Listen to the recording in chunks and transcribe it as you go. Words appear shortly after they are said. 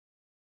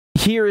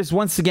here is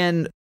once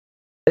again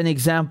an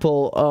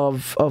example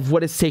of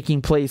what is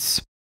taking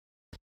place.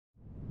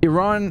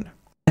 Iran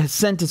has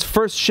sent its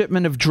first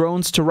shipment of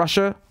drones to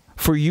Russia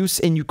for use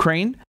in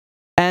Ukraine.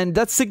 And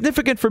that's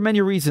significant for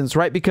many reasons,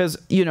 right? Because,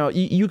 you know,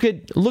 you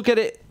could look at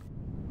it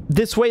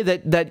this way,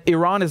 that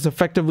Iran is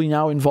effectively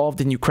now involved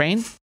in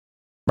Ukraine,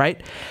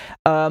 right?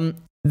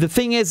 The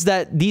thing is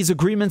that these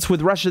agreements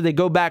with Russia, they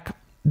go back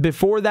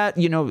before that.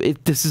 You know,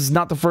 this is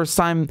not the first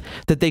time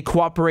that they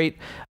cooperate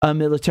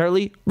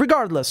militarily.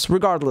 Regardless,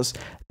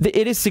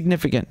 it is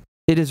significant.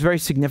 It is very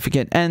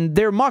significant. And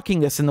they're mocking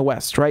this in the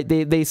West, right?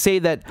 They say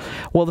that,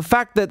 well, the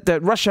fact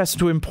that Russia has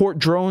to import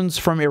drones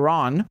from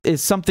Iran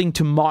is something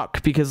to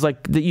mock because,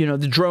 like,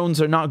 the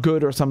drones are not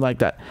good or something like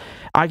that.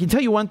 I can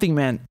tell you one thing,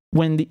 man.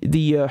 When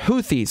the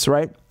Houthis,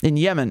 right, in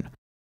Yemen,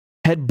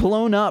 had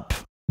blown up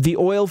the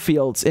oil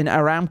fields in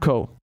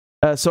Aramco.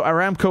 So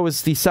Aramco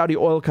is the Saudi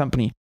oil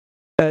company.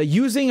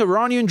 Using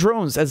Iranian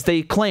drones, as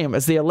they claim,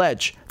 as they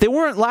allege. They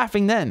weren't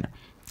laughing then.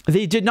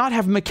 They did not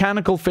have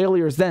mechanical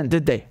failures then,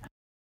 did they?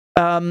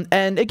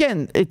 And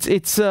again, it's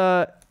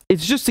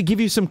just to give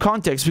you some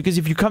context, because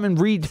if you come and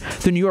read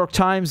the New York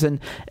Times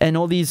and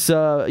all these,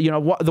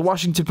 the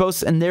Washington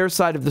Post and their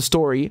side of the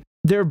story,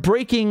 they're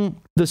breaking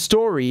the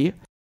story,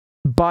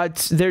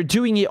 but they're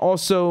doing it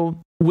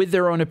also with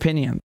their own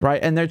opinion,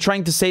 right? And they're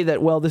trying to say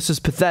that, well, this is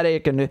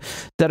pathetic and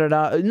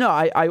da-da-da. No,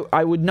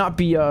 I would not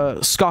be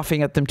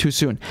scoffing at them too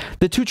soon.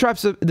 The two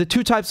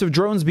types of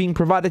drones being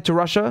provided to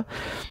Russia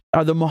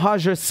are the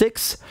Mohajer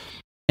 6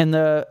 and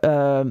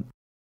the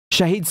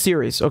Shahid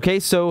series, okay?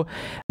 So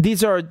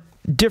these are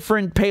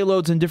different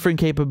payloads and different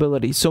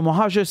capabilities. So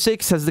Mohajer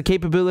 6 has the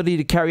capability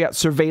to carry out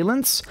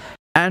surveillance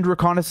and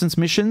reconnaissance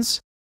missions.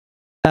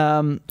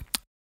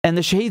 And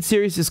the Shahid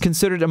series is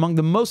considered among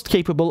the most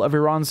capable of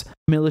Iran's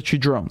military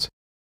drones.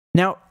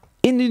 Now,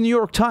 in the New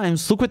York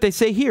Times, look what they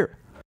say here.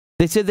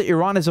 They say that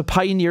Iran is a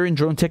pioneer in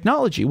drone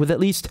technology with at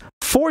least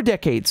 4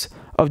 decades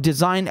of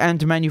design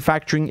and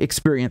manufacturing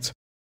experience.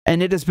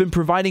 And it has been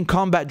providing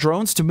combat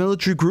drones to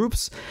military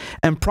groups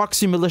and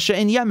proxy militia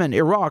in Yemen,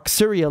 Iraq,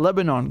 Syria,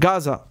 Lebanon,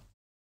 Gaza.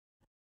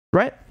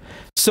 Right?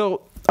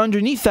 So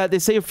underneath that, they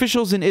say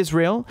officials in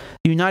Israel,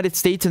 the United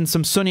States, and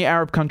some Sunni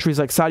Arab countries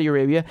like Saudi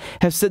Arabia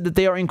have said that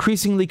they are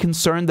increasingly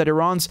concerned that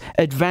Iran's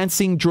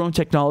advancing drone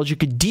technology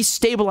could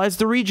destabilize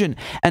the region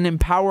and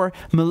empower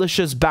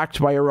militias backed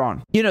by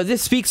Iran. You know,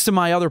 this speaks to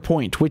my other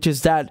point, which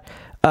is that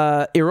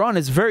Iran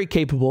is very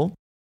capable.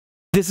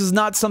 This is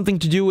not something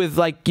to do with,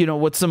 like, you know,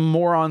 what some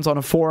morons on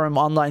a forum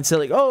online say,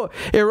 like, oh,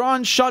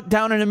 Iran shot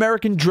down an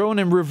American drone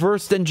and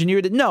reversed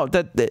engineered it. No,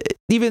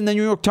 even the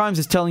New York Times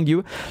is telling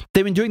you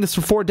they've been doing this for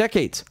 4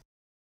 decades,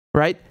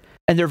 right?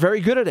 And they're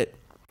very good at it.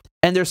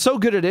 And they're so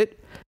good at it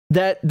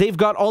that they've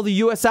got all the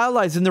U.S.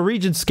 allies in the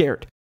region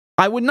scared.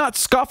 I would not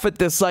scoff at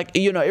this, like,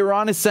 you know,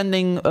 Iran is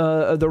sending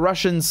the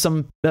Russians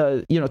some,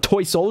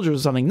 toy soldiers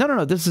or something.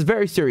 No, this is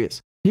very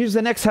serious. Here's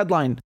the next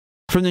headline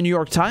from the New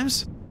York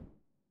Times.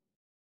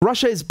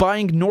 Russia is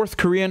buying North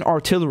Korean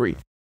artillery,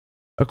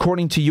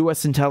 according to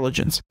U.S.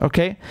 intelligence,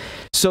 okay?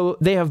 So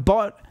they have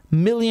bought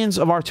millions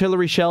of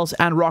artillery shells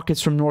and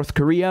rockets from North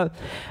Korea,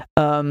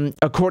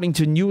 according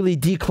to newly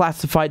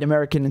declassified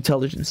American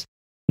intelligence.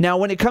 Now,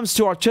 when it comes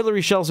to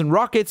artillery shells and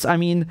rockets, I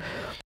mean,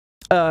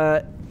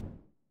 the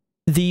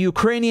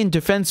Ukrainian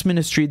Defense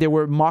Ministry, they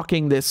were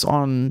mocking this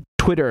on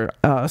Twitter,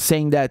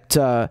 saying that,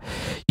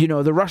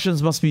 the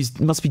Russians must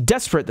be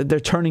desperate that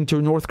they're turning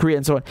to North Korea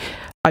and so on.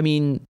 I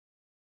mean,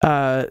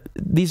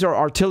 these are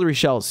artillery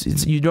shells.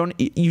 You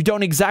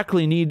don't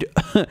exactly need,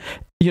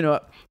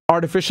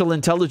 artificial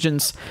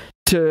intelligence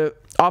to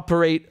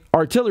operate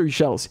artillery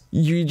shells.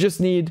 You just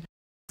need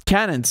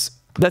cannons.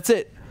 That's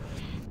it,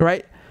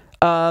 right?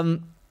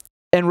 And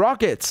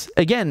rockets.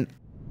 Again,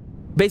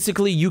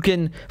 basically, you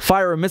can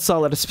fire a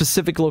missile at a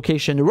specific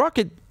location. The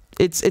rocket,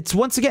 it's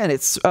once again,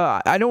 it's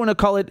I don't want to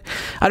call it.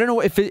 I don't know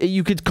if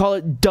you could call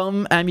it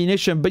dumb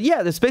ammunition, but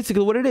yeah, that's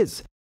basically what it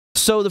is.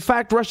 So the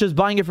fact Russia is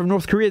buying it from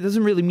North Korea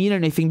doesn't really mean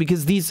anything,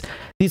 because these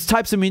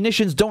types of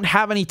munitions don't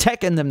have any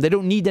tech in them. They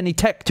don't need any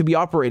tech to be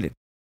operated.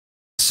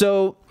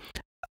 So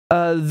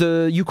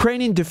the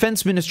Ukrainian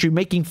Defense Ministry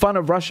making fun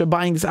of Russia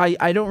buying this,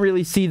 I don't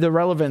really see the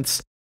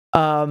relevance.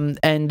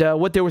 And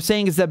what they were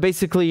saying is that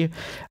basically,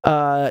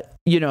 the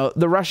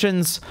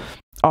Russians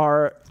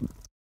are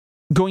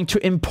going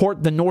to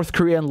import the North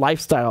Korean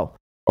lifestyle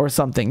or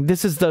something.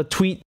 This is the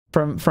tweet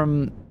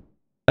from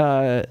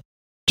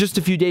just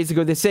a few days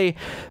ago. They say,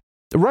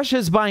 Russia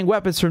is buying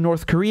weapons from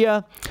North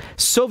Korea.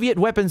 Soviet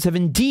weapons have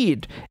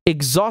indeed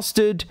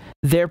exhausted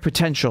their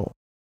potential.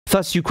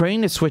 Thus,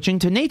 Ukraine is switching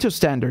to NATO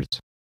standards.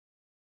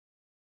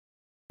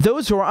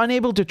 Those who are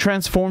unable to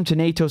transform to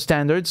NATO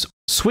standards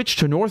switch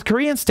to North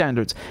Korean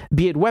standards,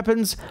 be it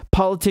weapons,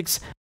 politics,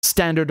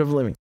 standard of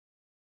living.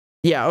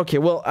 Yeah, okay,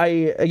 well,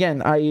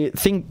 I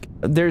think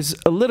there's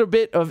a little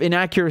bit of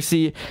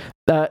inaccuracy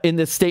in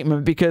this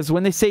statement, because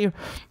when they say,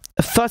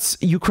 thus,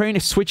 Ukraine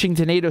is switching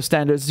to NATO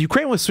standards.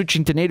 Ukraine was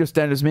switching to NATO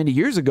standards many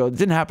years ago. It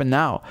didn't happen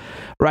now,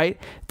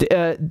 right?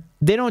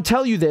 They don't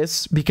tell you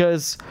this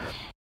because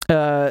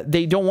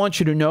they don't want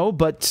you to know,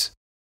 but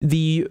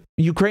the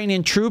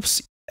Ukrainian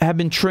troops have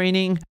been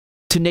training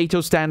to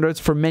NATO standards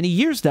for many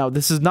years now.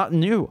 This is not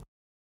new.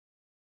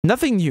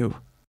 Nothing new.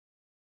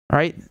 All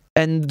right?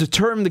 And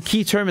the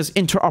key term is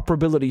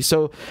interoperability.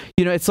 So,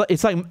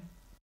 it's like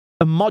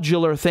a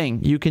modular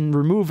thing. You can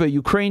remove a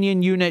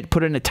Ukrainian unit,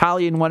 put an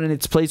Italian one in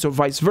its place, or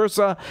vice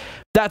versa.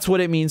 That's what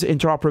it means,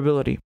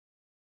 interoperability.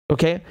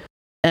 Okay?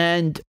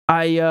 And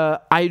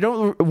I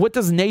don't... What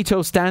does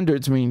NATO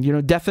standards mean?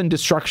 Death and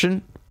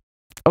destruction?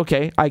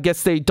 Okay, I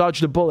guess they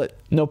dodged a bullet.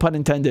 No pun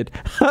intended.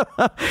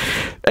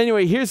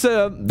 Anyway, here's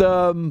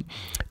the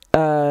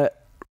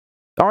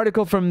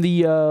article from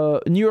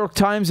the New York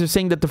Times. They're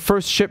saying that the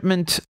first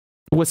shipment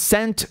was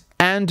sent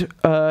and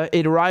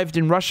it arrived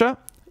in Russia,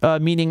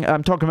 meaning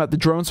I'm talking about the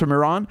drones from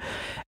Iran.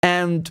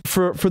 And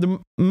for the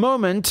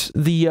moment,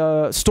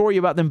 the story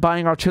about them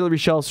buying artillery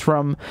shells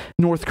from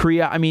North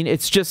Korea, I mean,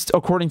 it's just,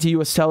 according to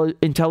U.S.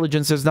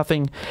 intelligence, there's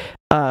nothing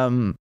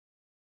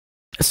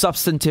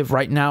substantive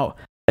right now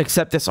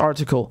except this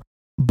article.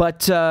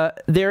 But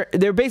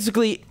they're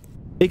basically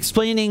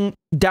explaining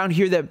down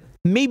here that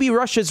maybe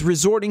Russia's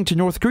resorting to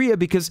North Korea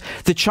because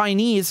the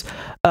Chinese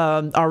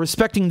are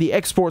respecting the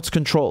exports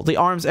control, the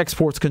arms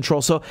exports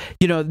control. So,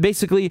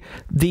 basically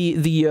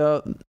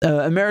the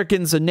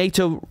Americans and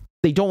NATO,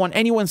 they don't want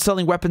anyone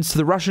selling weapons to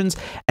the Russians,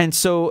 and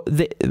so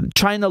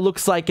China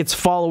looks like it's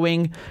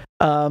following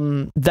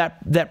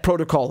that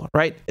protocol,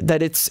 right?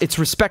 That it's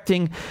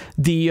respecting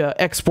the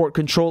export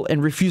control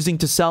and refusing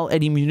to sell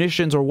any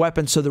munitions or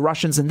weapons to the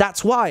Russians, and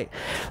that's why.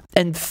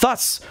 And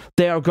thus,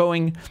 they are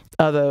going.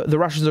 The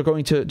Russians are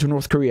going to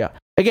North Korea.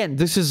 Again,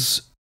 this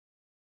is,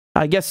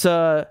 I guess,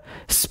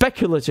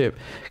 speculative,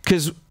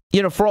 because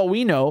for all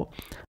we know,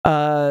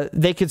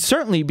 they could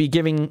certainly be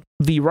giving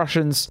the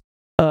Russians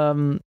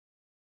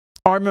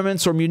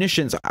armaments or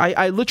munitions.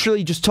 I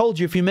literally just told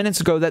you a few minutes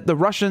ago that the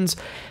Russians,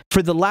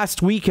 for the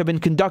last week, have been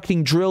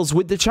conducting drills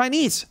with the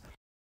Chinese,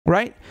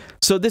 right?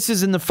 So this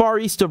is in the far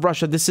east of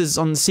Russia. This is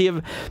on the Sea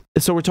of...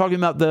 So we're talking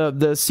about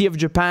the Sea of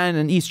Japan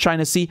and East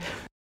China Sea.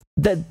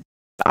 That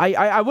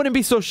I wouldn't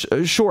be so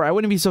sure. I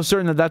wouldn't be so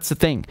certain that that's the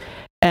thing.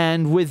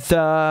 And with...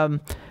 when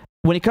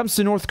it comes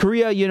to North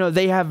Korea,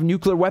 they have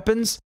nuclear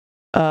weapons.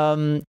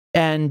 And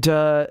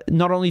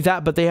not only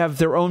that, but they have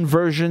their own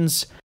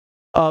versions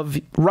of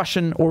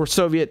Russian or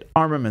Soviet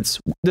armaments,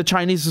 the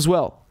Chinese as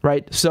well,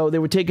 right? So they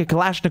would take a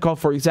Kalashnikov,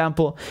 for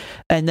example,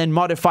 and then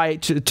modify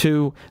it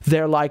to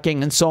their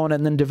liking and so on,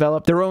 and then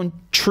develop their own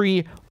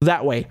tree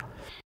that way.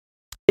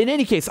 In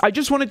any case, I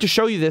just wanted to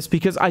show you this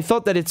because I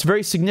thought that it's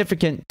very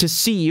significant to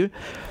see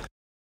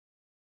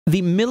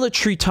the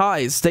military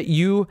ties that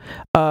you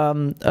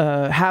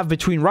have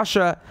between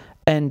Russia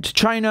and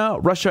China,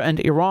 Russia and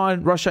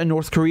Iran, Russia and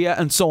North Korea,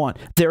 and so on.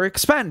 They're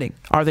expanding,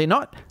 are they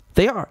not?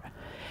 They are.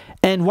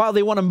 And while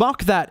they want to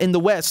mock that in the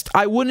West,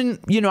 I wouldn't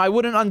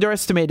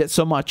underestimate it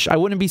so much. I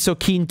wouldn't be so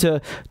keen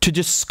to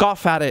just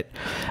scoff at it.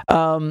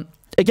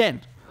 Again,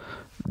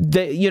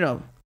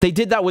 they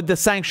did that with the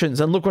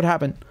sanctions, and look what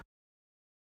happened.